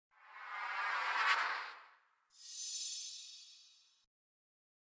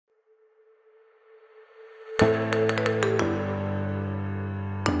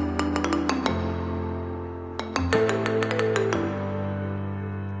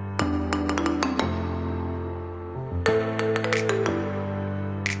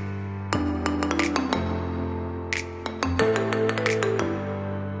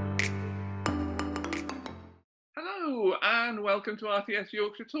welcome to RTS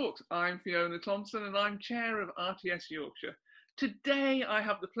Yorkshire Talks. I'm Fiona Thompson and I'm chair of RTS Yorkshire. Today I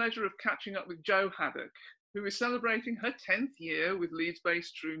have the pleasure of catching up with Jo Haddock, who is celebrating her 10th year with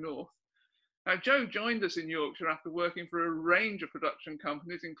Leeds-based True North. Now, Jo joined us in Yorkshire after working for a range of production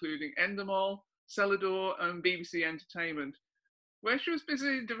companies, including Endemol, Celador and BBC Entertainment, where she was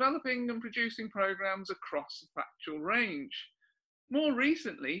busy developing and producing programmes across the factual range. More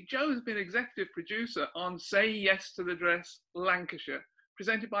recently, Jo has been executive producer on Say Yes to the Dress Lancashire,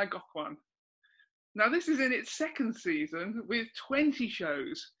 presented by Gokwan. Now, this is in its second season with 20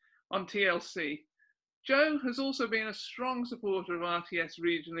 shows on TLC. Jo has also been a strong supporter of RTS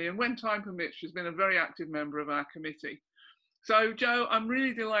regionally, and when time permits, she's been a very active member of our committee. So, Jo, I'm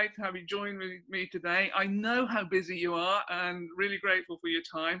really delighted to have you join me today. I know how busy you are and really grateful for your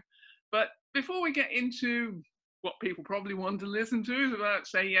time. But before we get into what people probably want to listen to is about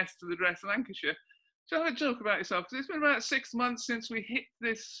Say Yes to the Dress Lancashire, shall I talk about yourself? Because it's been about 6 months since we hit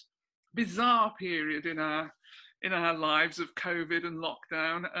this bizarre period in our lives of COVID and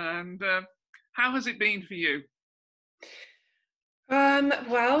lockdown. And how has it been for you?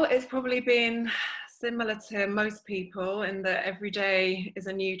 Well, it's probably been similar to most people in that every day is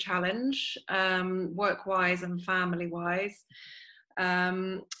a new challenge, work-wise and family-wise.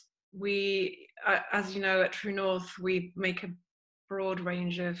 We, as you know, at True North, we make a broad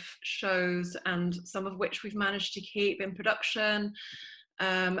range of shows, and some of which we've managed to keep in production,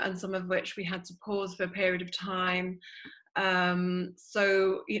 and some of which we had to pause for a period of time.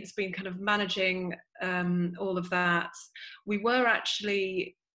 So it's been kind of managing all of that. We were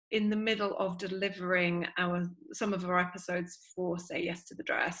actually in the middle of delivering some of our episodes for Say Yes to the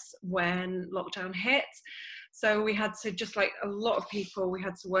Dress when lockdown hit. So we had to, just like a lot of people, we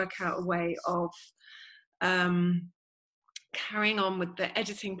had to work out a way of carrying on with the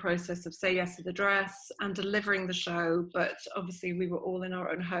editing process of Say Yes to the Dress and delivering the show, but obviously we were all in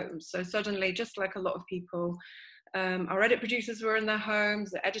our own homes. So suddenly, just like a lot of people, our edit producers were in their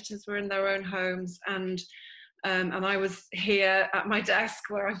homes, the editors were in their own homes, and I was here at my desk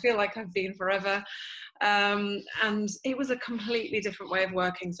where I feel like I've been forever. And it was a completely different way of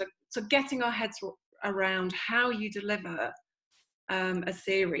working. So getting our heads around how you deliver a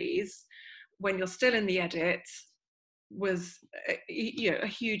series when you're still in the edit was a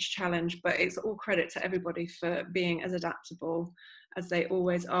huge challenge, but it's all credit to everybody for being as adaptable as they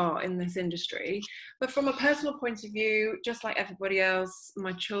always are in this industry. But from a personal point of view, just like everybody else,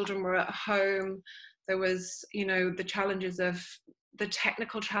 my children were at home. There was, the challenges of the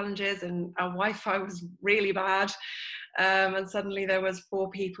technical challenges, and our Wi-Fi was really bad. And suddenly there was 4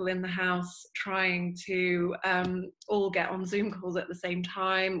 people in the house trying to all get on Zoom calls at the same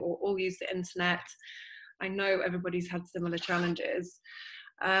time or all use the internet. I know everybody's had similar challenges.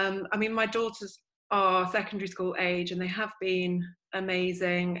 My daughters are secondary school age, and they have been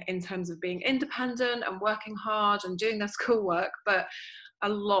amazing in terms of being independent and working hard and doing their schoolwork, but a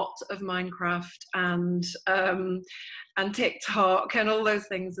lot of Minecraft and TikTok and all those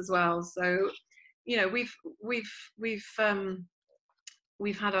things as well. So, we've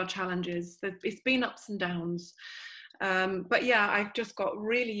had our challenges. It's been ups and downs. But yeah, I've just got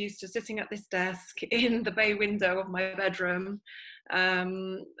really used to sitting at this desk in the bay window of my bedroom,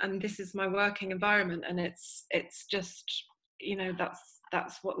 and this is my working environment, and it's just,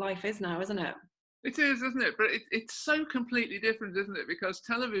 that's what life is now, isn't it? It is, isn't it? But it's so completely different, isn't it? Because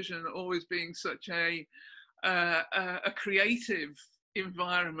television always being such a creative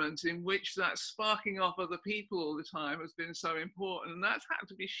environment in which that sparking off other people all the time has been so important, and that's had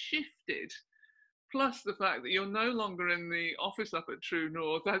to be shifted. Plus the fact that you're no longer in the office up at True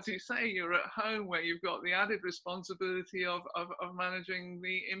North, as you say, you're at home where you've got the added responsibility of managing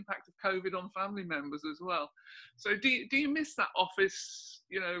the impact of COVID on family members as well. So do you miss that office,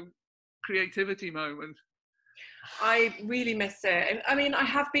 creativity moment? I really miss it. I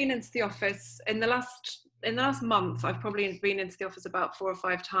have been into the office in the last month. I've probably been into the office about 4 or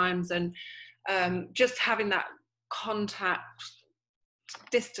 5 times, and just having that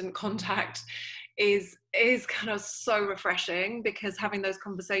distant contact is kind of so refreshing, because having those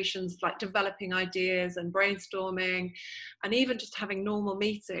conversations, like developing ideas and brainstorming and even just having normal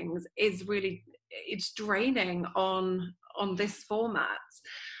meetings, is really, it's draining on this format.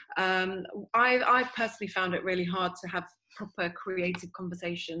 I've personally found it really hard to have proper creative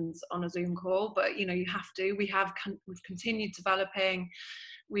conversations on a Zoom call, but you have to. We've continued developing.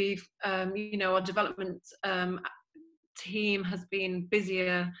 We've our development team has been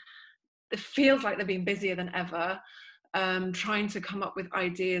busier. It feels like they've been busier than ever, trying to come up with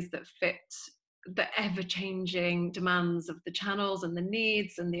ideas that fit the ever-changing demands of the channels and the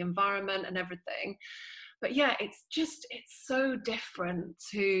needs and the environment and everything. but yeah, it's so different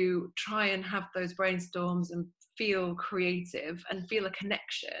to try and have those brainstorms and feel creative and feel a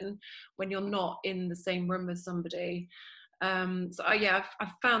connection when you're not in the same room as somebody. Yeah,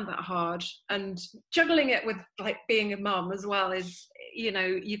 I've found that hard, and juggling it with like being a mum as well is, you know,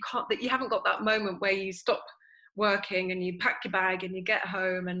 you haven't got that moment where you stop working and you pack your bag and you get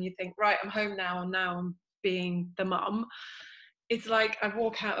home and you think, right, I'm home now, and now I'm being the mum. It's like I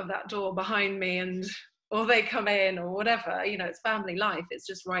walk out of that door behind me, and or they come in or whatever, you know, it's family life, it's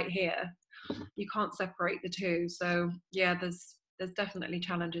just right here. You can't separate the two. So yeah, there's definitely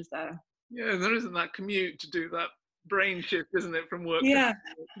challenges there. Yeah, there isn't that commute to do that brain shift, isn't it, from work Yeah.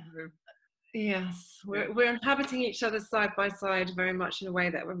 to home? Yes, we're inhabiting each other side by side very much in a way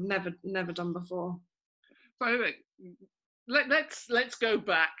that we've never done before. So let's go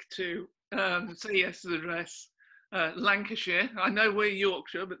back to Say Yes to the Dress, Lancashire. I know we're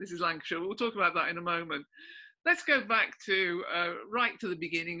Yorkshire, but this is Lancashire. We'll talk about that in a moment. Let's go back to right to the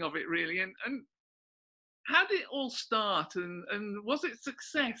beginning of it, really, and how did it all start? And was it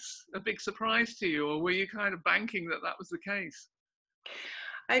success a big surprise to you, or were you kind of banking that that was the case?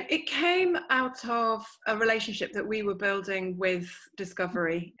 It came out of a relationship that we were building with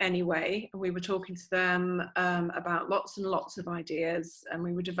Discovery anyway. We were talking to them about lots and lots of ideas, and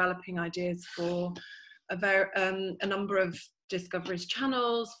we were developing ideas for a number of Discovery's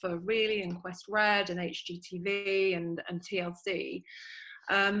channels, for Really and Quest Red and HGTV and TLC.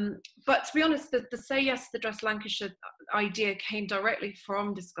 But to be honest, the Say Yes to the Dress Lancashire idea came directly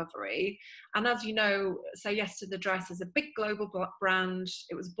from Discovery. And as you know, Say Yes to the Dress is a big global brand.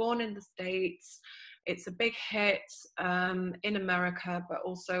 It was born in the States. It's a big hit in America, but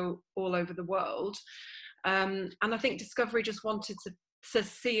also all over the world. And I think Discovery just wanted to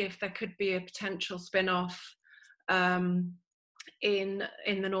see if there could be a potential spin-off in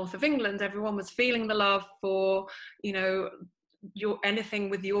the north of England. Everyone was feeling the love for, you know, anything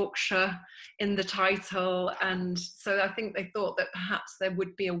with Yorkshire in the title, and so I think they thought that perhaps there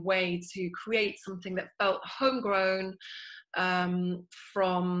would be a way to create something that felt homegrown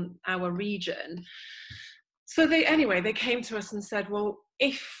from our region. So they came to us and said, well,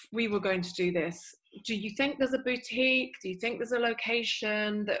 if we were going to do this, do you think there's a boutique? Do you think there's a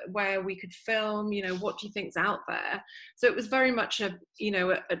location where we could film? You know, what do you think's out there? So it was very much an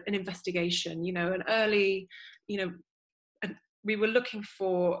investigation, you know, an early, you know, we were looking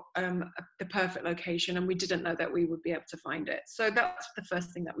for the perfect location, and we didn't know that we would be able to find it. So that's the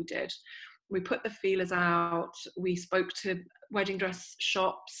first thing that we did. We put the feelers out. We spoke to wedding dress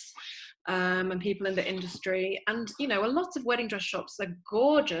shops and people in the industry. And, you know, a lot of wedding dress shops are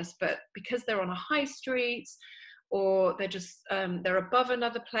gorgeous, but because they're on a high street, or they're just, they're above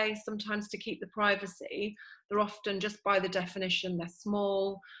another place, sometimes to keep the privacy, they're often, just by the definition, they're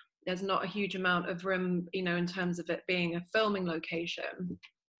small. There's not a huge amount of room, you know, in terms of it being a filming location.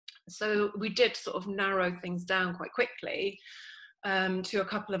 So we did sort of narrow things down quite quickly to a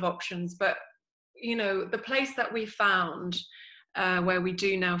couple of options. But, you know, the place that we found where we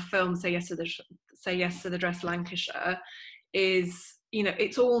do now film Say Yes to the Dress Lancashire is, you know,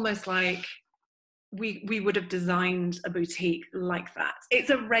 it's almost like we would have designed a boutique like that. It's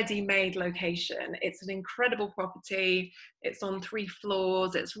a ready-made location. It's an incredible property. It's on 3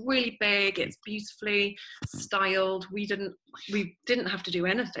 floors. It's really big. It's beautifully styled. We didn't have to do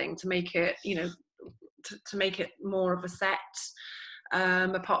anything to make it, you know, to make it more of a set.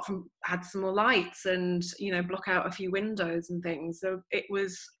 Apart from had some more lights and, you know, block out a few windows and things. So it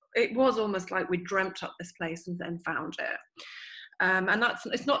was almost like we dreamt up this place and then found it. And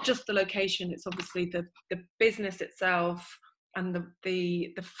it's not just the location, it's obviously the business itself and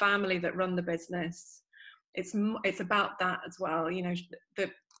the family that run the business. It's about that as well. You know,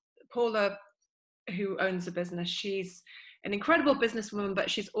 Paula, who owns the business, she's an incredible businesswoman, but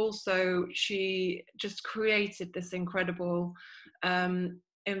she just created this incredible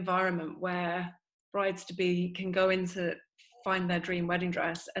environment where brides-to-be can go in to find their dream wedding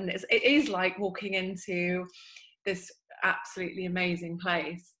dress. And it is like walking into this absolutely amazing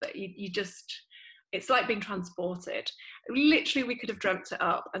place that you just, it's like being transported. Literally, we could have dreamt it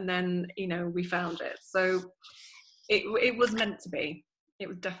up, and then, you know, we found it. So it was meant to be. It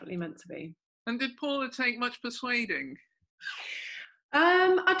was definitely meant to be. And did Paula take much persuading?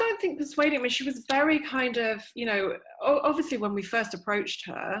 I don't think persuading. I mean, she was very kind of, you know, obviously when we first approached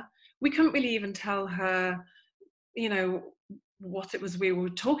her, we couldn't really even tell her, you know, what it was we were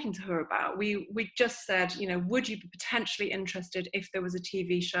talking to her about. We just said, you know, would you be potentially interested if there was a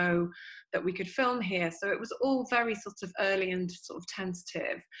TV show that we could film here? So it was all very sort of early and sort of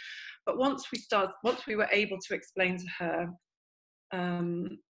tentative. But once we were able to explain to her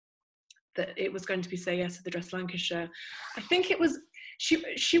that it was going to be Say Yes to the Dress Lancashire. I think it was,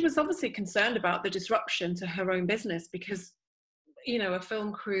 she was obviously concerned about the disruption to her own business because, you know, a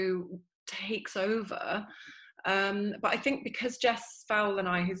film crew takes over. But I think because Jess Fowle and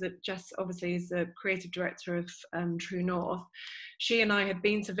I, Jess obviously is the creative director of True North, she and I had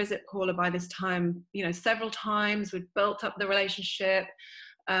been to visit Paula by this time, you know, several times. We'd built up the relationship.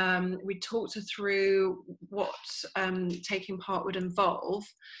 We talked her through what taking part would involve.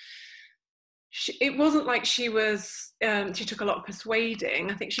 It wasn't like she took a lot of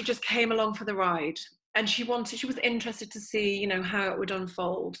persuading. I think she just came along for the ride, and she was interested to see, you know, how it would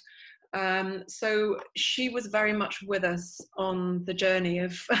unfold. So she was very much with us on the journey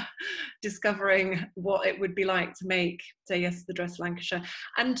of discovering what it would be like to make Say Yes to the Dress Lancashire.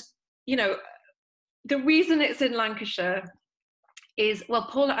 And, you know, the reason it's in Lancashire is, well,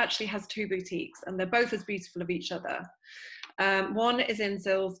 Paula actually has 2 boutiques and they're both as beautiful of each other. One is in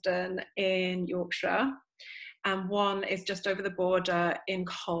Silsden in Yorkshire, and one is just over the border in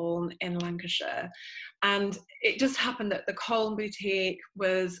Colne in Lancashire. And it just happened that the Colne boutique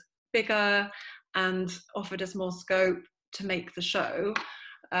was bigger and offered us more scope to make the show.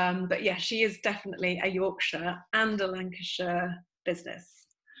 But yeah, she is definitely a Yorkshire and a Lancashire business.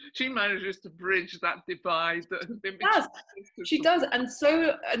 She manages to bridge that divide that has been between. She does, and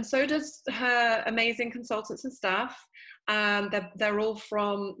so does her amazing consultants and staff. They're all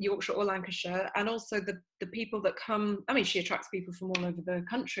from Yorkshire or Lancashire, and also the people that come. I mean, she attracts people from all over the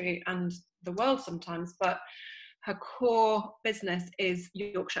country and the world sometimes, but her core business is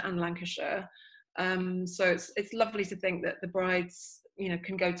Yorkshire and Lancashire. So it's lovely to think that the brides, you know,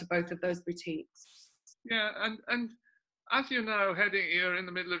 can go to both of those boutiques. Yeah, and as you know, you're in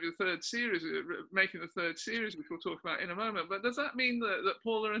the middle of your 3rd series, making the 3rd series, which we'll talk about in a moment. But does that mean that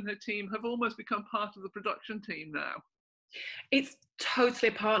Paula and her team have almost become part of the production team now? It's totally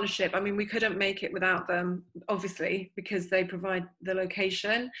a partnership. I mean, we couldn't make it without them, obviously, because they provide the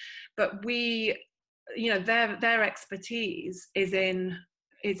location. But we, you know, their expertise is in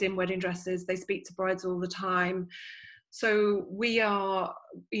wedding dresses. They speak to brides all the time. So we are,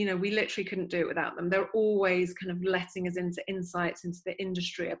 you know, we literally couldn't do it without them. They're always kind of letting us into insights into the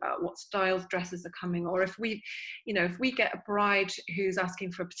industry about what styles dresses are coming, or if we get a bride who's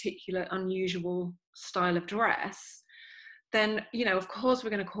asking for a particular unusual style of dress, then, you know, of course we're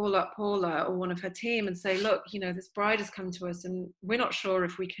going to call up Paula or one of her team and say, look, you know, this bride has come to us and we're not sure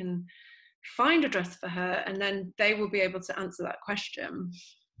if we can find a dress for her, and then they will be able to answer that question.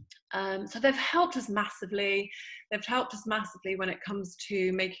 So they've helped us massively. They've helped us massively when it comes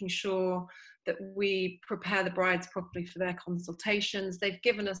to making sure that we prepare the brides properly for their consultations. They've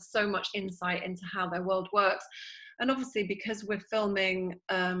given us so much insight into how their world works. And obviously, because we're filming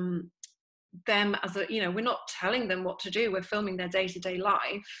them as a, you know, we're not telling them what to do, we're filming their day-to-day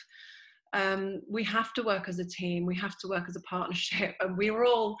life. We have to work as a team, we have to work as a partnership. And we were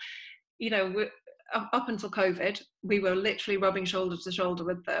all, you know, up until COVID, we were literally rubbing shoulder to shoulder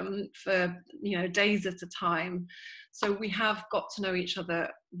with them for, you know, days at a time. So we have got to know each other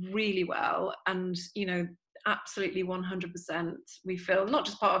really well, and, you know, absolutely 100%. We feel not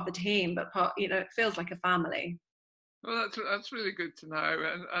just part of the team, but part, you know, it feels like a family. Well, that's really good to know.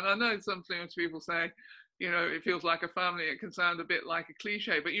 And I know sometimes people say, you know, it feels like a family. It can sound a bit like a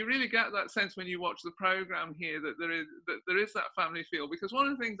cliche, but you really get that sense when you watch the program here that there is that family feel. Because one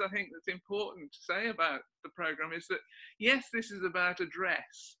of the things I think that's important to say about the program is that, yes, this is about a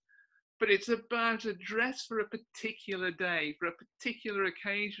dress, but it's about a dress for a particular day, for a particular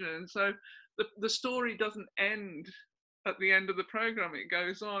occasion. And so the story doesn't end at the end of the program, it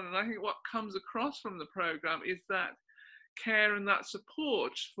goes on. And I think what comes across from the program is that care and that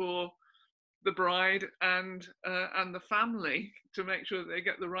support for the bride and the family to make sure that they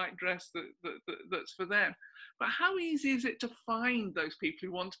get the right dress that's for them. But how easy is it to find those people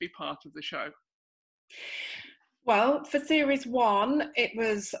who want to be part of the show? Well, for series 1, it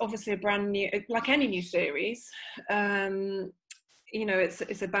was obviously a brand new, like any new series. You know,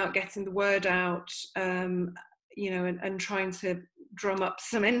 it's about getting the word out, you know, and trying to drum up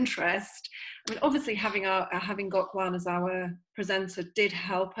some interest. I mean, obviously having Gokwan as our presenter did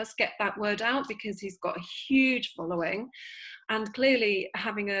help us get that word out, because he's got a huge following, and clearly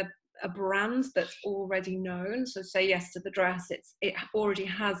having a brand that's already known. So Say Yes to the Dress, it already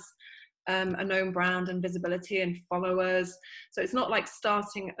has a known brand and visibility and followers. So it's not like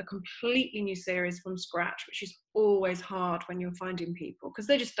starting a completely new series from scratch, which is always hard when you're finding people, because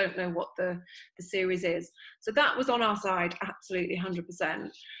they just don't know what the series is. So that was on our side, absolutely 100%.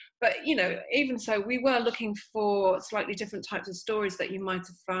 But, you know, even so, we were looking for slightly different types of stories that you might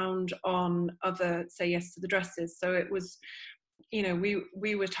have found on other Say Yes to the Dresses. So it was, you know,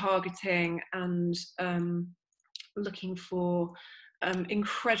 we were targeting and looking for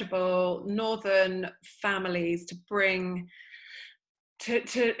incredible northern families to bring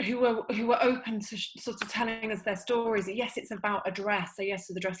to who were open to sort of telling us their stories. Yes, it's about a dress. So yes,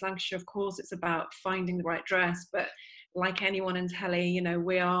 so the Dress Lancashire, of course, it's about finding the right dress. But like anyone in telly, you know,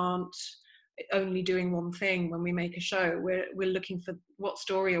 we aren't only doing one thing when we make a show. We're looking for what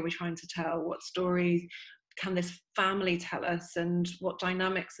story are we trying to tell? What story can this family tell us? And what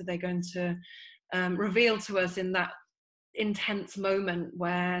dynamics are they going to reveal to us in that intense moment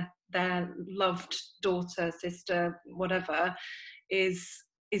where their loved daughter, sister, whatever, is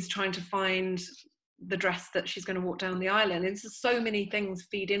trying to find the dress that she's going to walk down the aisle in. And so many things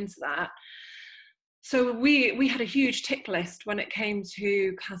feed into that. So we had a huge tick list when it came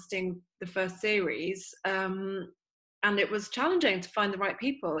to casting the first series, and it was challenging to find the right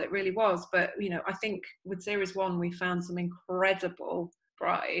people. It really was. But you know, I think with series 1 we found some incredible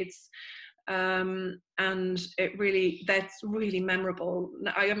brides. And they're really memorable.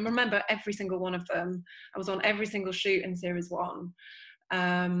 I remember every single one of them. I was on every single shoot in series 1,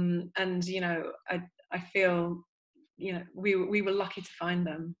 and you know, I feel, you know, we were lucky to find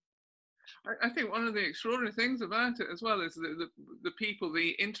them. I think one of the extraordinary things about it as well is the people,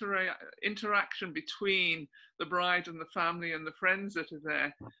 the interaction between the bride and the family and the friends that are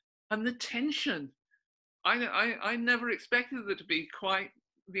there, and the tension. I never expected there to be quite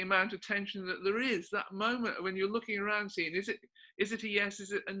the amount of tension that there is. That moment when you're looking around, seeing is it a yes,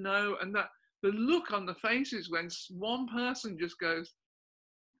 is it a no, and that the look on the faces when one person just goes,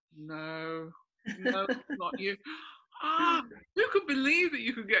 no, no, not you. Who could believe that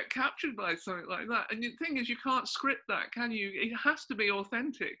you could get captured by something like that? And the thing is, you can't script that, can you? It has to be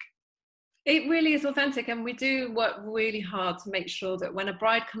authentic. It really is authentic, and we do work really hard to make sure that when a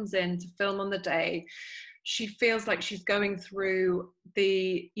bride comes in to film on the day, she feels like she's going through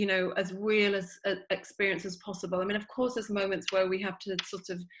the, you know, as real as experience as possible. I mean, of course, there's moments where we have to sort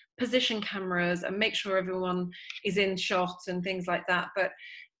of position cameras and make sure everyone is in shot and things like that.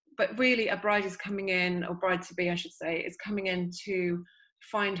 But really, a bride is coming in, or bride-to-be, I should say, is coming in to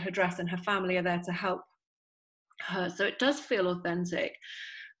find her dress, and her family are there to help her. So it does feel authentic.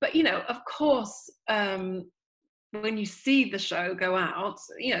 But, you know, of course, when you see the show go out,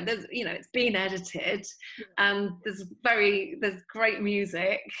 you know, there's, you know, it's been edited, and there's great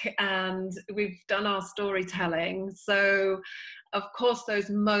music, and we've done our storytelling. So, of course, those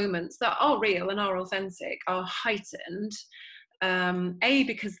moments that are real and are authentic are heightened. A,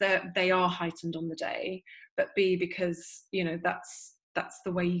 because they are heightened on the day, but B, because, you know, that's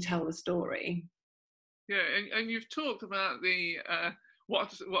the way you tell the story. Yeah, and you've talked about the what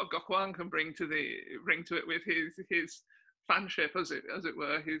Gok Wan can bring to it with his fanship, as it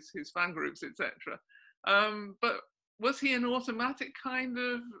were, his fan groups, etc. But was he an automatic kind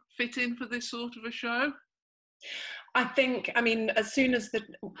of fit in for this sort of a show? I think, I mean, as soon as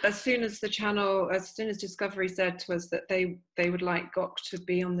the channel, as soon as Discovery said to us that they would like Gok to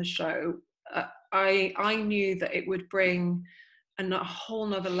be on the show, I knew that it would bring a whole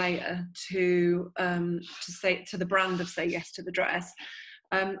nother layer to the brand of Say Yes to the Dress.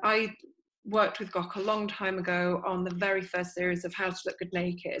 I worked with Gok a long time ago on the very first series of How to Look Good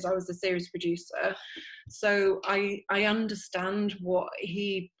Naked. I was the series producer, so I understand what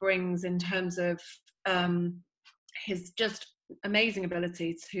he brings in terms of his just amazing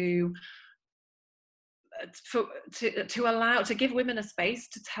ability to give women a space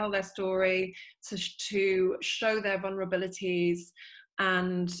to tell their story, to show their vulnerabilities,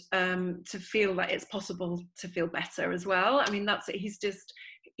 and to feel that it's possible to feel better as well. I mean, that's it.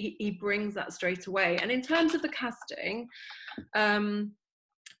 He brings that straight away. And in terms of the casting,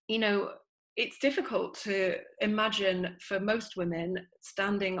 you know, it's difficult to imagine for most women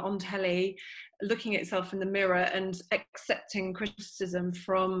standing on telly, looking at yourself in the mirror and accepting criticism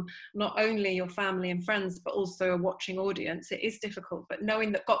from not only your family and friends, but also a watching audience. It is difficult, but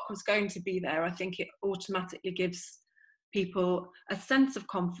knowing that Gok was going to be there, I think it automatically gives people a sense of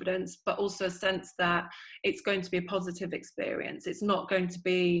confidence, but also a sense that it's going to be a positive experience. It's not going to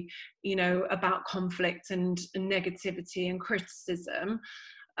be, you know, about conflict and negativity and criticism.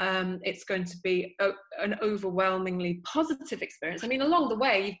 It's going to be an overwhelmingly positive experience. I mean, along the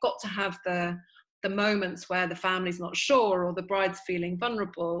way, you've got to have the moments where the family's not sure, or the bride's feeling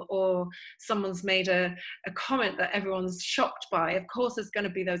vulnerable, or someone's made a comment that everyone's shocked by. Of course, there's going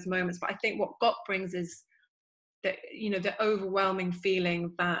to be those moments, but I think what Gok brings is that, you know, the overwhelming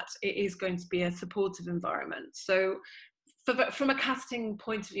feeling that it is going to be a supportive environment. So from a casting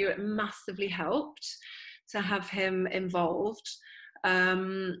point of view, it massively helped to have him involved.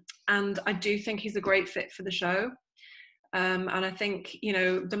 And I do think he's a great fit for the show. And I think, you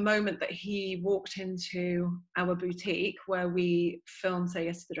know, the moment that he walked into our boutique where we filmed Say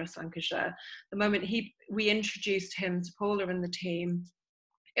Yes to the Dress Lancashire, the moment we introduced him to Paula and the team,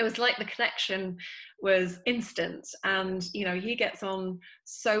 it was like the connection was instant. And, you know, he gets on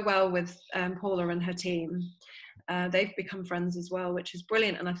so well with Paula and her team. They've become friends as well, which is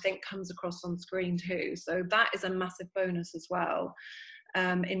brilliant, and I think comes across on screen too. So that is a massive bonus as well,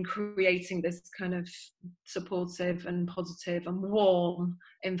 in creating this kind of supportive and positive and warm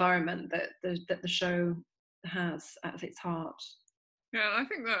environment that the show has at its heart. Yeah, I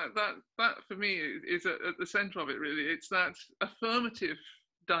think that for me is at the centre of it, really. It's that affirmative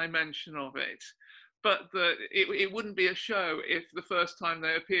dimension of it, but that it wouldn't be a show if the first time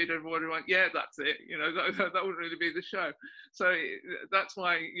they appeared, everybody went, yeah, that's it. You know, that wouldn't really be the show. So that's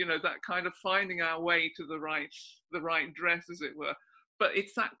why, you know, that kind of finding our way to the right dress, as it were. But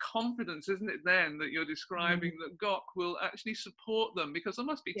it's that confidence, isn't it, then, that you're describing, that Gok will actually support them, because there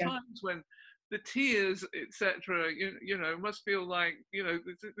must be times when the tears, etc., you know, must feel like, you know,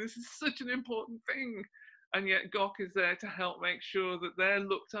 this is such an important thing, and yet Gok is there to help make sure that they're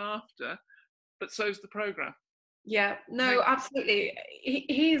looked after, but so's the programme. Yeah, no, absolutely.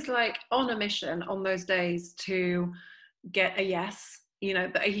 He's like on a mission on those days to get a yes, you know,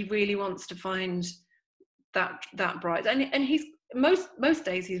 that he really wants to find that bride, and he's most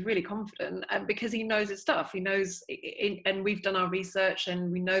days he's really confident, because he knows his stuff. He knows, and we've done our research, and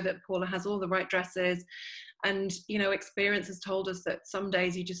we know that Paula has all the right dresses. And, you know, experience has told us that some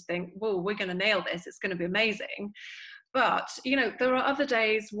days you just think, well, we're going to nail this, it's going to be amazing. But, you know, there are other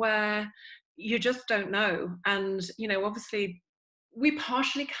days where you just don't know. And, you know, obviously we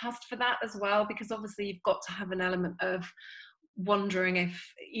partially cast for that as well, because obviously you've got to have an element of wondering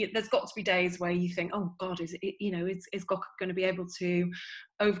if there's got to be days where you think, oh God, is Gok going to be able to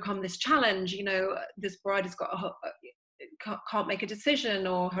overcome this challenge? You know, this bride has got can't make a decision,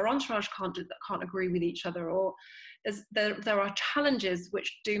 or her entourage can't agree with each other, or there are challenges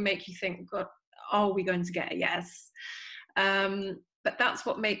which do make you think, God, are we going to get a yes? But that's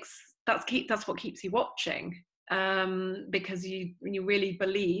what keeps you watching, because you really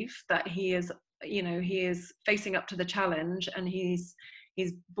believe that he is facing up to the challenge, and he's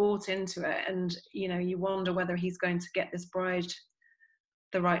bought into it, and, you know, you wonder whether he's going to get this bride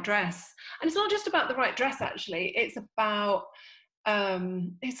the right dress. And it's not just about the right dress, actually. It's about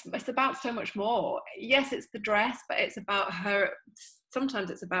it's about so much more. Yes, it's the dress, but it's about her. Sometimes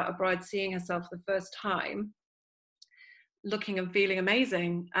it's about a bride seeing herself the first time, looking and feeling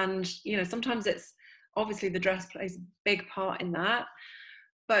amazing. And, you know, sometimes it's obviously the dress plays a big part in that.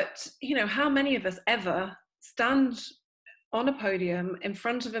 But, you know, how many of us ever stand on a podium in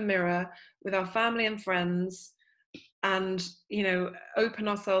front of a mirror with our family and friends and, you know, open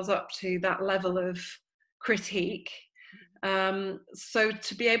ourselves up to that level of critique? So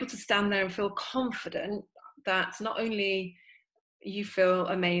to be able to stand there and feel confident that not only you feel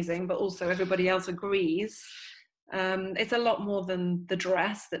amazing, but also everybody else agrees. It's a lot more than the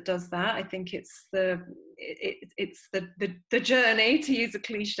dress that does that. I think it's the journey, to use a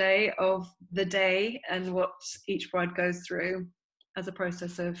cliche, of the day and what each bride goes through as a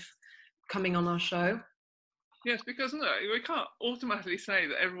process of coming on our show. Yes, because no, we can't automatically say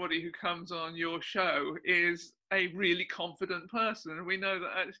that everybody who comes on your show is a really confident person. And we know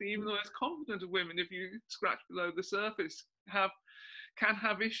that actually even the most confident of women, if you scratch below the surface, can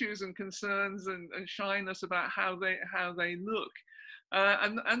have issues and concerns and shyness about how they look.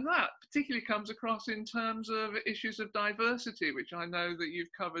 And that particularly comes across in terms of issues of diversity, which I know that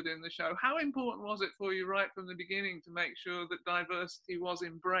you've covered in the show. How important was it for you right from the beginning to make sure that diversity was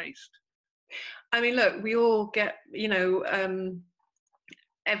embraced? I mean, look, we all get, you know,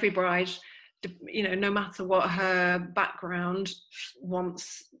 every bride, you know, no matter what her background,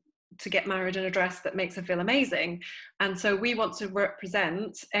 wants to get married in a dress that makes her feel amazing. And so we want to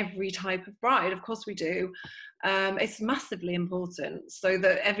represent every type of bride. Of course we do. It's massively important, so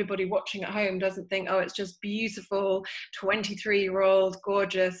that everybody watching at home doesn't think, oh, it's just beautiful 23-year-old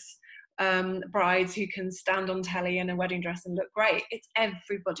gorgeous brides who can stand on telly in a wedding dress and look great. It's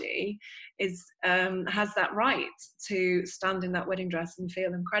everybody has that right to stand in that wedding dress and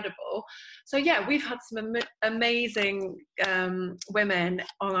feel incredible. So yeah, we've had some amazing women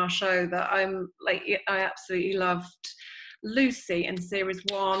on our show that I absolutely loved. Lucy in series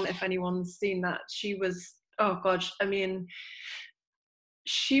 1, if anyone's seen that, she was, oh God, I mean,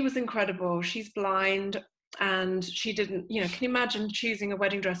 she was incredible. She's blind, and she didn't, you know, can you imagine choosing a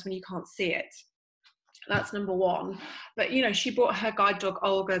wedding dress when you can't see it? That's number one. But, you know, she brought her guide dog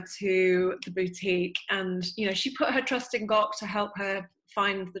Olga to the boutique, and, you know, she put her trust in Gok to help her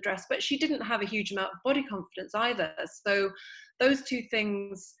find the dress, but she didn't have a huge amount of body confidence either. So those two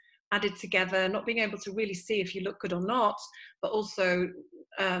things added together, not being able to really see if you look good or not, but also,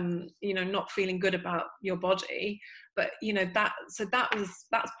 you know, not feeling good about your body. But, you know, that's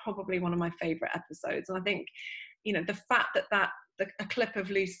probably one of my favorite episodes. And I think, you know, the fact that a clip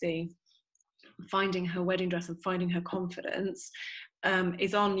of Lucy finding her wedding dress and finding her confidence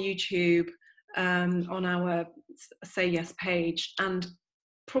is on YouTube, on our Say Yes page, and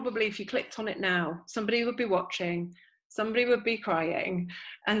probably if you clicked on it now, somebody would be watching, somebody would be crying,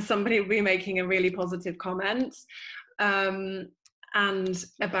 and somebody would be making a really positive comment, and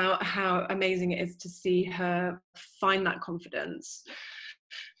about how amazing it is to see her find that confidence.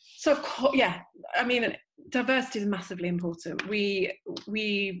 So of course, yeah, I mean, diversity is massively important. We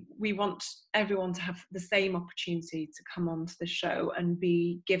want everyone to have the same opportunity to come onto the show and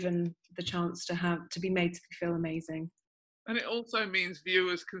be given the chance to be made to feel amazing. And it also means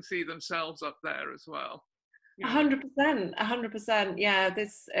viewers can see themselves up there as well. 100%, 100%. Yeah,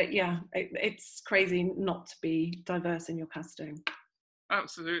 it's crazy not to be diverse in your casting.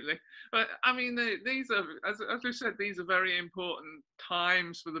 Absolutely. But I mean, these are, as we said, these are very important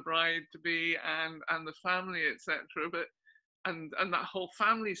times for the bride to be and the family, etc. But and that whole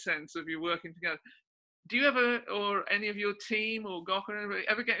family sense of you working together. Do you ever, or any of your team or Gok or anybody,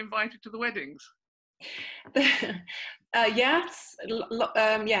 ever get invited to the weddings? Yes,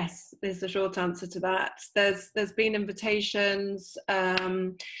 yes is the short answer to that. There's been invitations.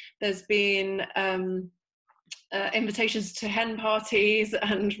 There's been invitations to hen parties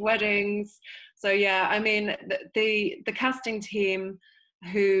and weddings. So yeah, I mean, the casting team,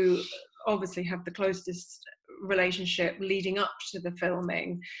 who obviously have the closest relationship leading up to the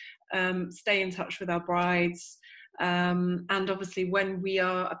filming, stay in touch with our brides, and obviously when we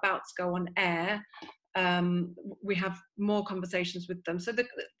are about to go on air, we have more conversations with them. So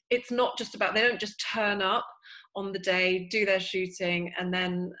it's not just about, they don't just turn up on the day, do their shooting, and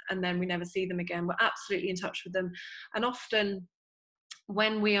then we never see them again. We're absolutely in touch with them. And often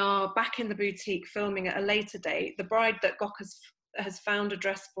when we are back in the boutique filming at a later date, the bride that Gok has found a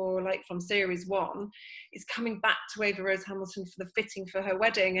dress for, like from series 1, is coming back to Ava Rose Hamilton for the fitting for her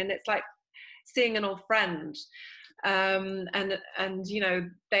wedding, and it's like seeing an old friend. And you know,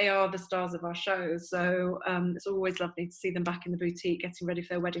 they are the stars of our show, so it's always lovely to see them back in the boutique getting ready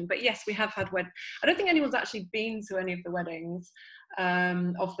for their wedding. But yes, we have had I don't think anyone's actually been to any of the weddings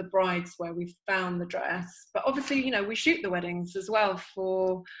of the brides where we've found the dress, but obviously, you know, we shoot the weddings as well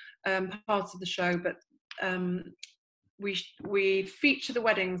for parts of the show, but we feature the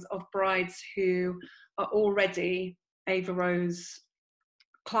weddings of brides who are already Ava Rose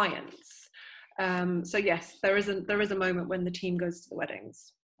clients. So yes, there is a moment when the team goes to the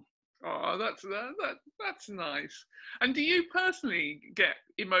weddings. Oh, that's nice. And do you personally get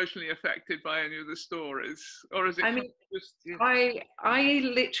emotionally affected by any of the stories, or is it? I mean, just, you know? I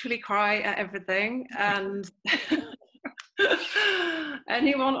literally cry at everything, and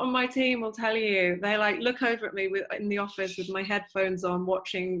anyone on my team will tell you, they like look over at me in the office with my headphones on,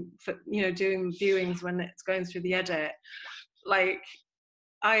 watching, you know, doing viewings when it's going through the edit, like.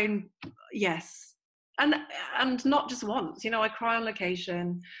 Yes, and not just once, you know, I cry on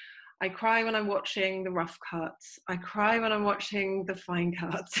location, I cry when I'm watching the rough cuts, I cry when I'm watching the fine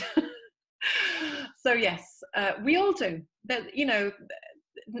cuts. So yes, we all do, but you know,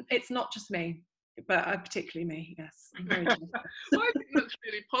 it's not just me, but particularly me. Yes, I'm very well, I think that's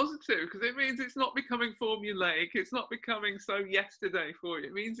really positive, because it means it's not becoming formulaic, it's not becoming so yesterday for you.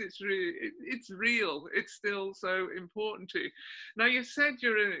 It means it's really, it's real, it's still so important to you. Now, you said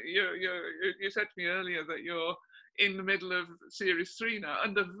you said to me earlier that you're in the middle of series 3 now,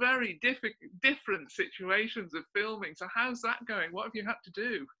 under very different situations of filming. So how's that going? What have you had to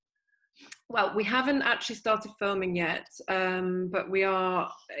do? Well, we haven't actually started filming yet, but we are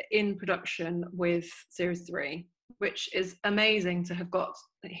in production with series 3, which is amazing to have got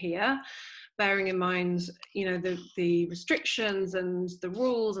here, bearing in mind, you know, the restrictions and the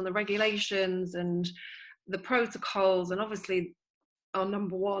rules and the regulations and the protocols. And obviously our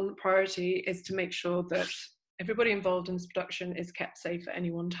number one priority is to make sure that everybody involved in this production is kept safe at any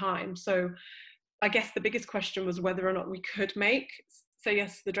one time. So I guess the biggest question was whether or not we could say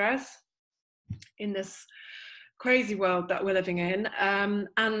yes to the dress in this crazy world that we're living in.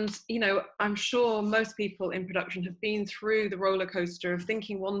 And, you know, I'm sure most people in production have been through the roller coaster of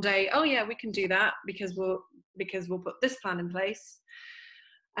thinking one day, oh yeah, we can do that because we'll put this plan in place.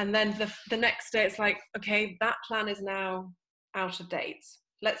 And then the next day it's like, okay, that plan is now out of date.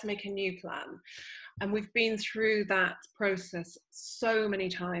 Let's make a new plan. And we've been through that process so many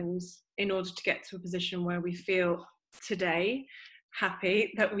times in order to get to a position where we feel today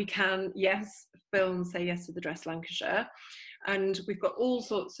happy that we can, yes, film Say Yes to the Dress Lancashire. And we've got all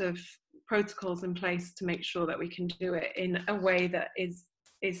sorts of protocols in place to make sure that we can do it in a way that is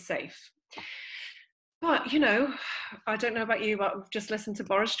safe. But, you know, I don't know about you, but we've just listened to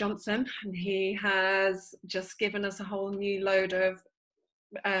Boris Johnson, and he has just given us a whole new load of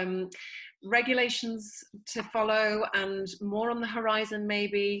regulations to follow, and more on the horizon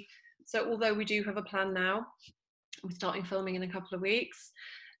maybe. So although we do have a plan now, we're starting filming in a couple of weeks,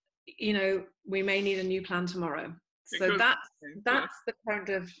 you know, we may need a new plan tomorrow. So that's the kind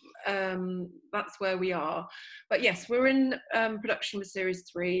of that's where we are. But yes, we're in production with series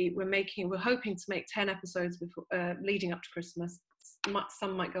 3. We're hoping to make 10 episodes before leading up to Christmas.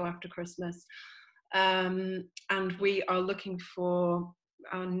 Some might go after Christmas, and we are looking for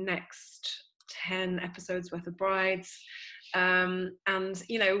our next 10 episodes worth of brides. And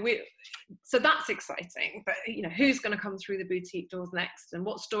you know, so that's exciting, but you know, who's going to come through the boutique doors next, and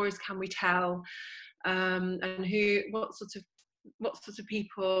what stories can we tell, and what sort of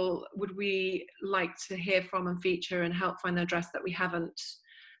people would we like to hear from and feature and help find their dress that we haven't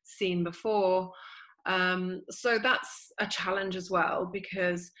seen before. So that's a challenge as well,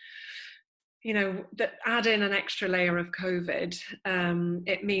 because you know, that add in an extra layer of COVID,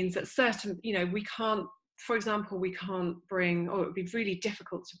 it means that certain, you know, we can't, for example, we can't bring, or it would be really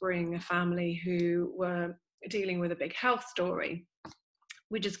difficult to bring a family who were dealing with a big health story.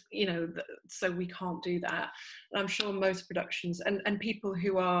 We just, you know, so we can't do that. And I'm sure most productions and people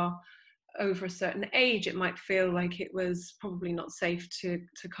who are over a certain age, it might feel like it was probably not safe to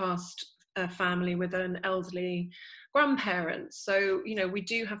cast a family with an elderly grandparent. So, you know, we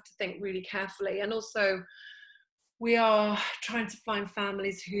do have to think really carefully. And also, we are trying to find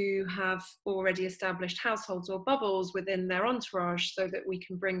families who have already established households or bubbles within their entourage so that we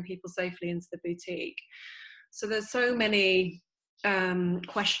can bring people safely into the boutique. So there's so many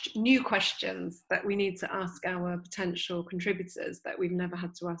new questions that we need to ask our potential contributors that we've never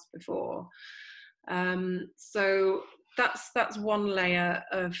had to ask before. So that's one layer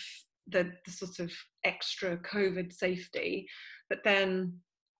of the sort of extra COVID safety. But then,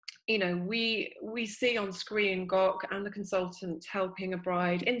 you know, we see on screen Gok and the consultant helping a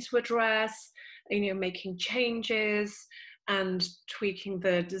bride into a dress, you know, making changes and tweaking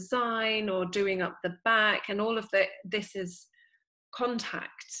the design or doing up the back, and all of this is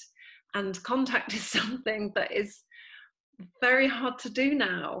contact, and contact is something that is very hard to do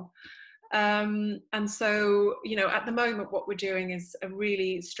now. And so, you know, at the moment what we're doing is a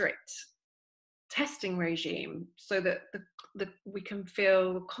really strict testing regime so that we can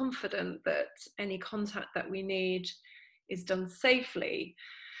feel confident that any contact that we need is done safely.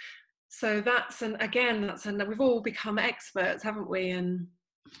 So we've all become experts, haven't we, in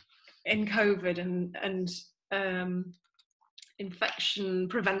COVID and infection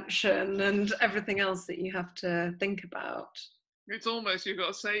prevention and everything else that you have to think about. It's almost, you've got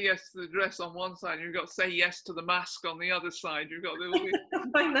to say yes to the dress on one side, and you've got to say yes to the mask on the other side. You've got to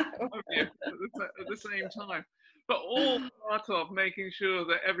I know. At the same time, but all part of making sure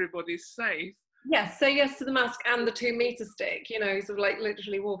that everybody's safe. Yes, say yes to the mask and the 2 meter stick, you know, sort of like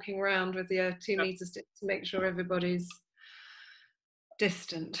literally walking around with the 2 meter stick to make sure everybody's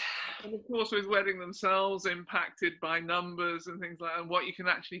distant. And of course, with wedding themselves impacted by numbers and things like that, and what you can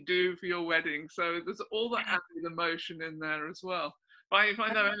actually do for your wedding. So there's all that added emotion in there as well. But if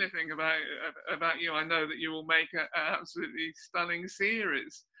I know anything about you, I know that you will make an absolutely stunning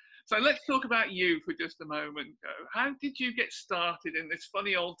series. So let's talk about you for just a moment. How did you get started in this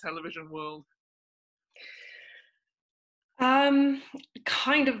funny old television world?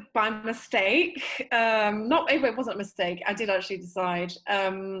 Kind of by mistake. It wasn't a mistake. I did actually decide.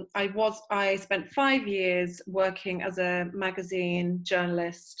 I spent 5 years working as a magazine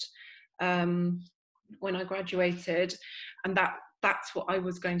journalist when I graduated, and that's what I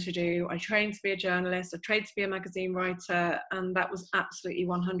was going to do. I trained to be a journalist, I trained to be a magazine writer, and that was absolutely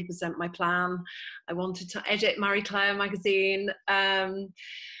 100% my plan. I wanted to edit Marie Claire magazine,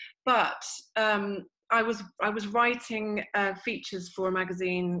 but I was writing features for a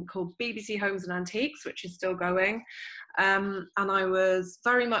magazine called BBC Homes and Antiques, which is still going, and I was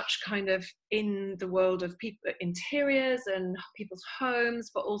very much kind of in the world of interiors and people's homes,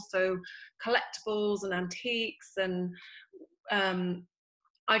 but also collectibles and antiques. And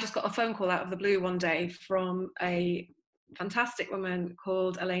I just got a phone call out of the blue one day from a fantastic woman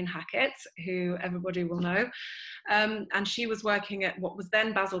called Elaine Hackett, who everybody will know, and she was working at what was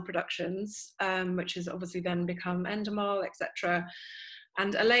then Basil Productions, which has obviously then become Endemol, etc.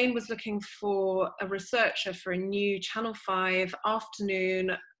 And Elaine was looking for a researcher for a new Channel 5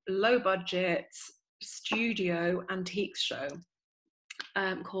 afternoon, low budget studio antiques show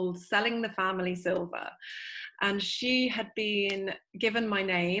called Selling the Family Silver. And she had been given my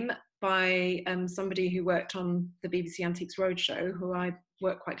name by somebody who worked on the BBC Antiques Roadshow, who I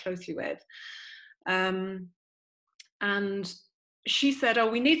work quite closely with. And she said, oh,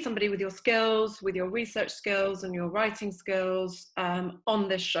 we need somebody with your skills, with your research skills and your writing skills on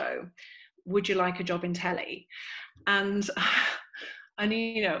this show. Would you like a job in telly? And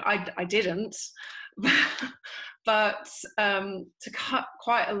you know, I didn't. But to cut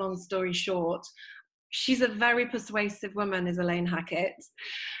quite a long story short, she's a very persuasive woman, is Elaine Hackett.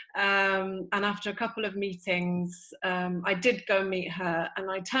 And after a couple of meetings, I did go meet her, and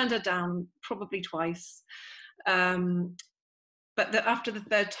I turned her down probably twice. But after the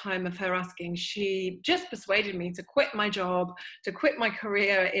third time of her asking, she just persuaded me to quit my job, to quit my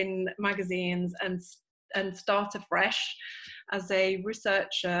career in magazines, and start afresh as a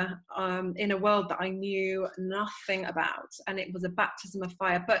researcher in a world that I knew nothing about. And it was a baptism of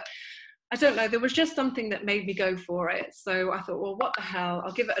fire. But I don't know, there was just something that made me go for it. So I thought, well, what the hell?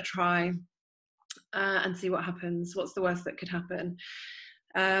 I'll give it a try and see what happens. What's the worst that could happen?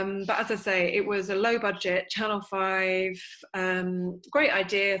 But as I say, it was a low budget Channel 5, great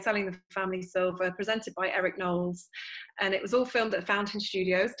idea, Selling the Family Silver, presented by Eric Knowles. And it was all filmed at Fountain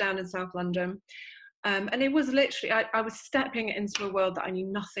Studios down in South London. And it was literally, I was stepping into a world that I knew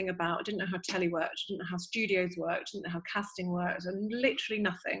nothing about. I didn't know how telly worked, I didn't know how studios worked, I didn't know how casting worked, and literally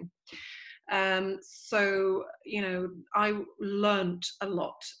nothing. So, you know, I learned a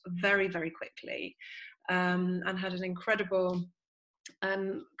lot very, very quickly, and had an incredible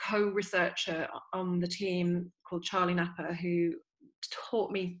co-researcher on the team called Charlie Napper, who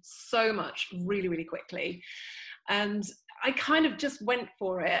taught me so much really, really quickly. And I kind of just went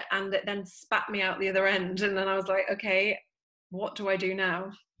for it, and it then spat me out the other end. And then I was like, okay, what do I do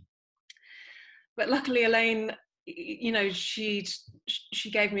now? But luckily Elaine, you know, she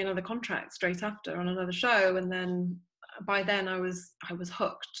gave me another contract straight after on another show. And then by then I was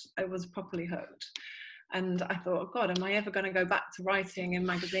hooked. I was properly hooked. And I thought, oh God, am I ever going to go back to writing in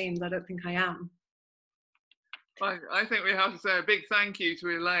magazines? I don't think I am. I think we have to say a big thank you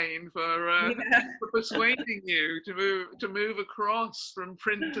to Elaine for persuading you to move across from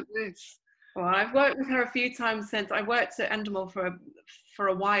print to this. Well, I've worked with her a few times since. I worked at Endemol for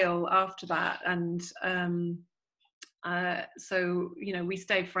a while after that, and so, you know, we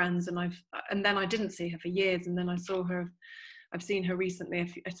stayed friends, and then I didn't see her for years, and then I've seen her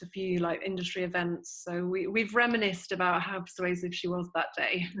recently at a few like industry events. So we've reminisced about how persuasive she was that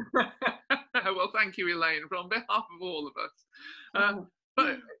day. Well, thank you, Elaine, on behalf of all of us.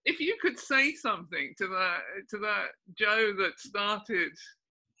 But if you could say something to that Jo that started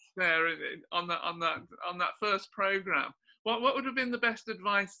there on that first program, what would have been the best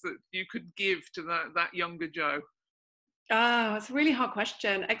advice that you could give to that younger Jo? It's a really hard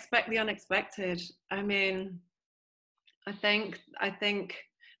question. Expect the unexpected. I mean, I think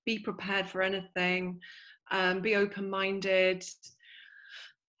be prepared for anything, be open-minded,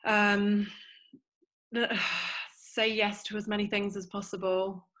 say yes to as many things as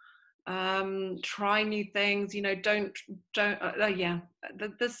possible, try new things, you know, don't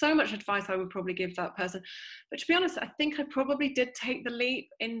there's so much advice I would probably give that person. But to be honest, I think I probably did take the leap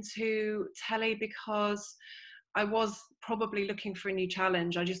into telly because I was probably looking for a new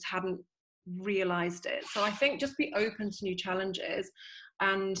challenge. I just hadn't realized it. So I think just be open to new challenges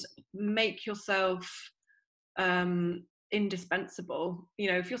and make yourself indispensable.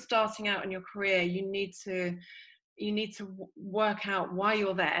 You know, if you're starting out in your career, you need to work out why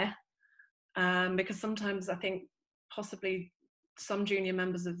you're there, because sometimes I think possibly some junior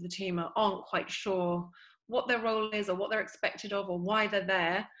members of the team aren't quite sure what their role is or what they're expected of or why they're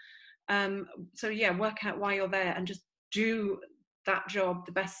there. So yeah, work out why you're there and just do that job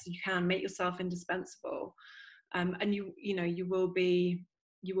the best you can. Make yourself indispensable, and you will be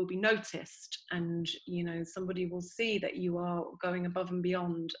noticed, and you know, somebody will see that you are going above and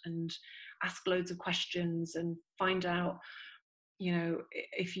beyond and ask loads of questions and find out, you know,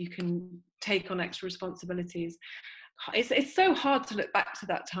 if you can take on extra responsibilities. It's so hard to look back to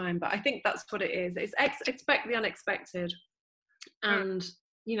that time, but I think that's what it is. It's expect the unexpected, and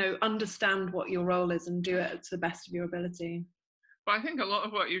you know, understand what your role is and do it to the best of your ability. But I think a lot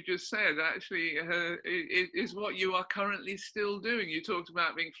of what you just said actually is what you are currently still doing. You talked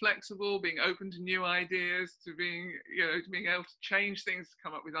about being flexible, being open to new ideas, to being able to change things, to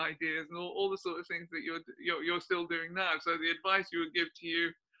come up with ideas, and all the sort of things that you're still doing now. So the advice you would give to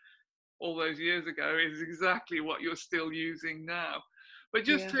you all those years ago is exactly what you're still using now. But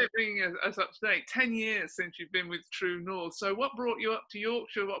just Yeah. to bring us up to date, 10 years since you've been with True North. So what brought you up to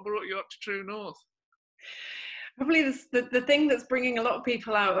Yorkshire? What brought you up to True North? Probably the thing that's bringing a lot of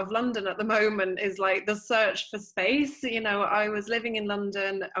people out of London at the moment is like the search for space. You know, I was living in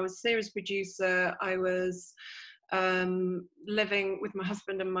London, I was series producer, I was living with my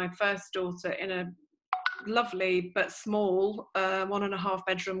husband and my first daughter in a lovely but small 1.5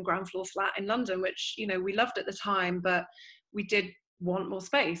 bedroom ground floor flat in London, which, you know, we loved at the time, but we did want more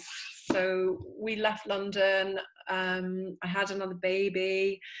space. So we left London. I had another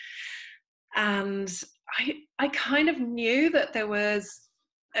baby, and I kind of knew that there was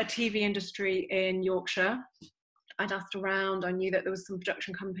a TV industry in Yorkshire. I'd asked around, I knew that there was some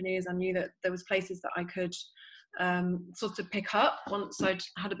production companies, I knew that there was places that I could sort of pick up once I'd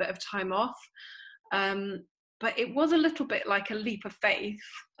had a bit of time off. But it was a little bit like a leap of faith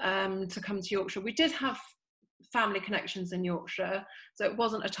to come to Yorkshire. We did have family connections in Yorkshire, so it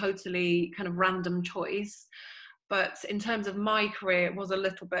wasn't a totally kind of random choice. But in terms of my career, it was a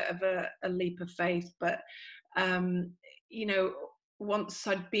little bit of a leap of faith. But, you know, once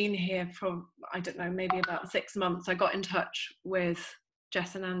I'd been here for, I don't know, maybe about 6 months, I got in touch with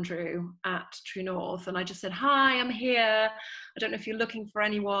Jess and Andrew at True North, and I just said, hi, I'm here. I don't know if you're looking for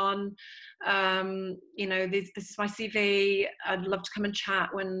anyone. You know, this is my CV. I'd love to come and chat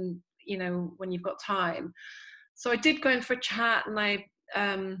when, you know, when you've got time. So I did go in for a chat, and I,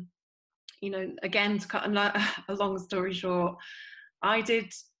 you know, again, to cut a long story short, I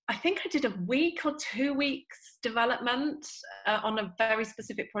think I did a week or 2 weeks development on a very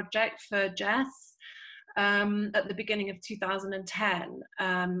specific project for Jess at the beginning of 2010.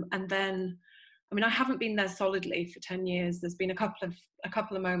 And then, I mean, I haven't been there solidly for 10 years. There's been a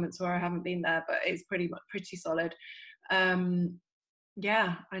couple of moments where I haven't been there, but it's pretty solid.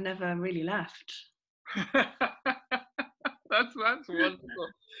 Yeah, I never really left. That's wonderful.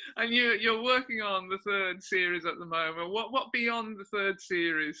 And you're working on the 3rd series at the moment. What beyond the 3rd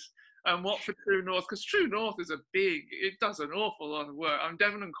series, and what for True North? Because True North is it does an awful lot of work. I mean,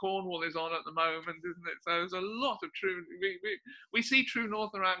 Devon and Cornwall is on at the moment, isn't it? So there's a lot of we see True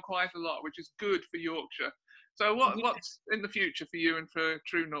North around quite a lot, which is good for Yorkshire. So what's in the future for you and for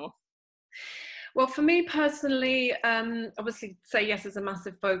True North? Well, for me personally, obviously Say Yes is a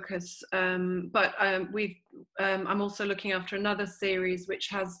massive focus, but I'm also looking after another series which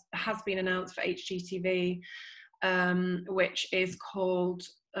has been announced for HGTV, which is called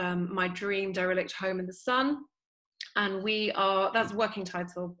My Dream Derelict Home in the Sun. And that's a working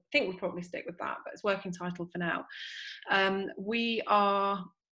title. I think we'll probably stick with that, but it's working title for now. We are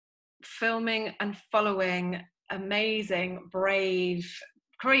filming and following amazing, brave,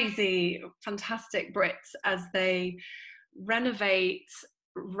 crazy, fantastic Brits as they renovate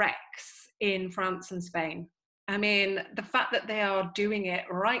wrecks in France and Spain. I mean, the fact that they are doing it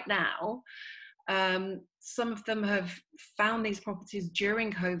right now, some of them have found these properties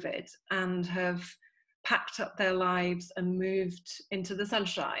during COVID and have packed up their lives and moved into the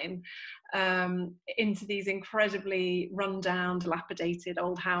sunshine, into these incredibly rundown, dilapidated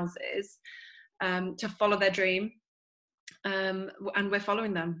old houses, to follow their dream. And we're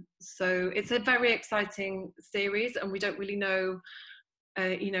following them. So it's a very exciting series, and we don't really know,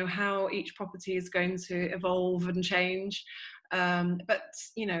 you know, how each property is going to evolve and change. But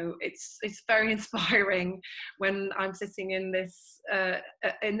you know, it's very inspiring when I'm sitting in this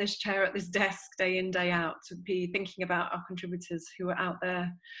chair at this desk day in, day out, to be thinking about our contributors who are out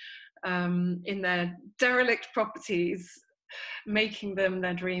there in their derelict properties, making them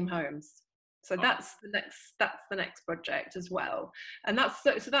their dream homes. So that's the next project as well, and that's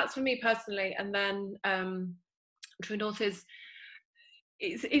that's for me personally. And then True North is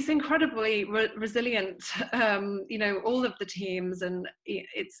it's incredibly resilient. You know, all of the teams, and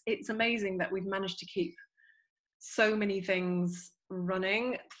it's amazing that we've managed to keep so many things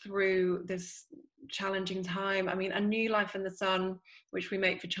running through this challenging time. I mean, A New Life in the Sun, which we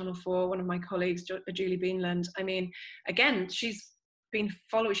make for Channel 4, one of my colleagues, Julie Beanland, I mean, again, she's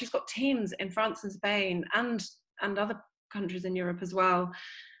got teams in France and Spain and other countries in Europe as well,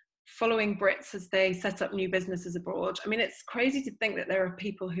 following Brits as they set up new businesses abroad. I mean, it's crazy to think that there are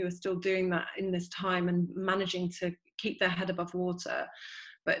people who are still doing that in this time and managing to keep their head above water.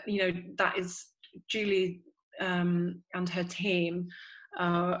 But, you know, that is Julie and her team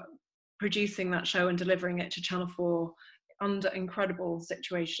producing that show and delivering it to Channel 4 under incredible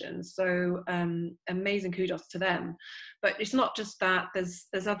situations. So amazing kudos to them. But it's not just that,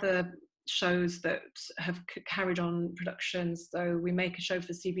 there's other shows that have carried on productions. So we make a show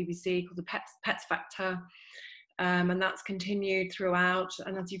for CBBC called The Pets Factor, And that's continued throughout.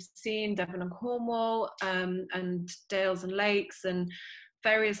 And as you've seen, Devon and Cornwall, and Dales and Lakes, and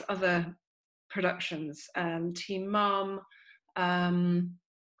various other productions, Teen Mum, and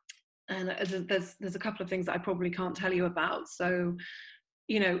there's a couple of things that I probably can't tell you about. So,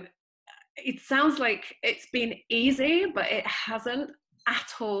 you know, it sounds like it's been easy, but it hasn't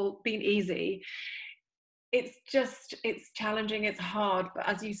at all been easy. It's challenging, it's hard, but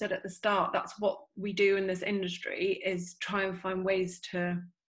as you said at the start, that's what we do in this industry, is try and find ways to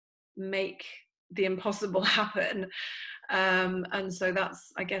make the impossible happen. And so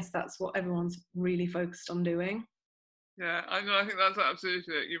I guess that's what everyone's really focused on doing. Yeah, I know. I think that's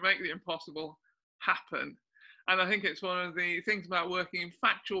absolutely it. You make the impossible happen. And I think it's one of the things about working in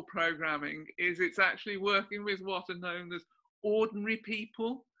factual programming is it's actually working with what are known as ordinary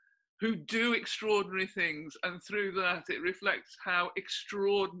people who do extraordinary things. And through that, it reflects how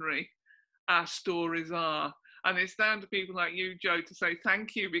extraordinary our stories are. And it's down to people like you, Jo, to say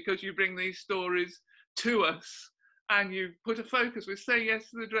thank you, because you bring these stories to us and you put a focus with Say Yes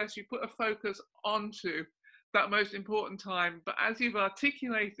to the Dress, you put a focus onto that most important time. But as you've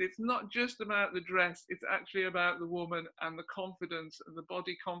articulated, it's not just about the dress, it's actually about the woman and the confidence and the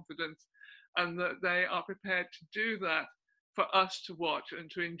body confidence, and that they are prepared to do that for us to watch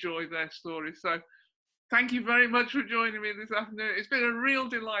and to enjoy their stories. So thank you very much for joining me this afternoon. It's been a real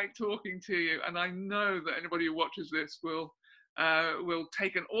delight talking to you, and I know that anybody who watches this will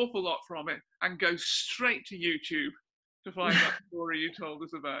take an awful lot from it and go straight to YouTube to find that story you told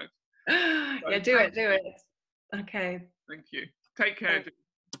us about. So yeah, do it. Okay. Thank you. Take care.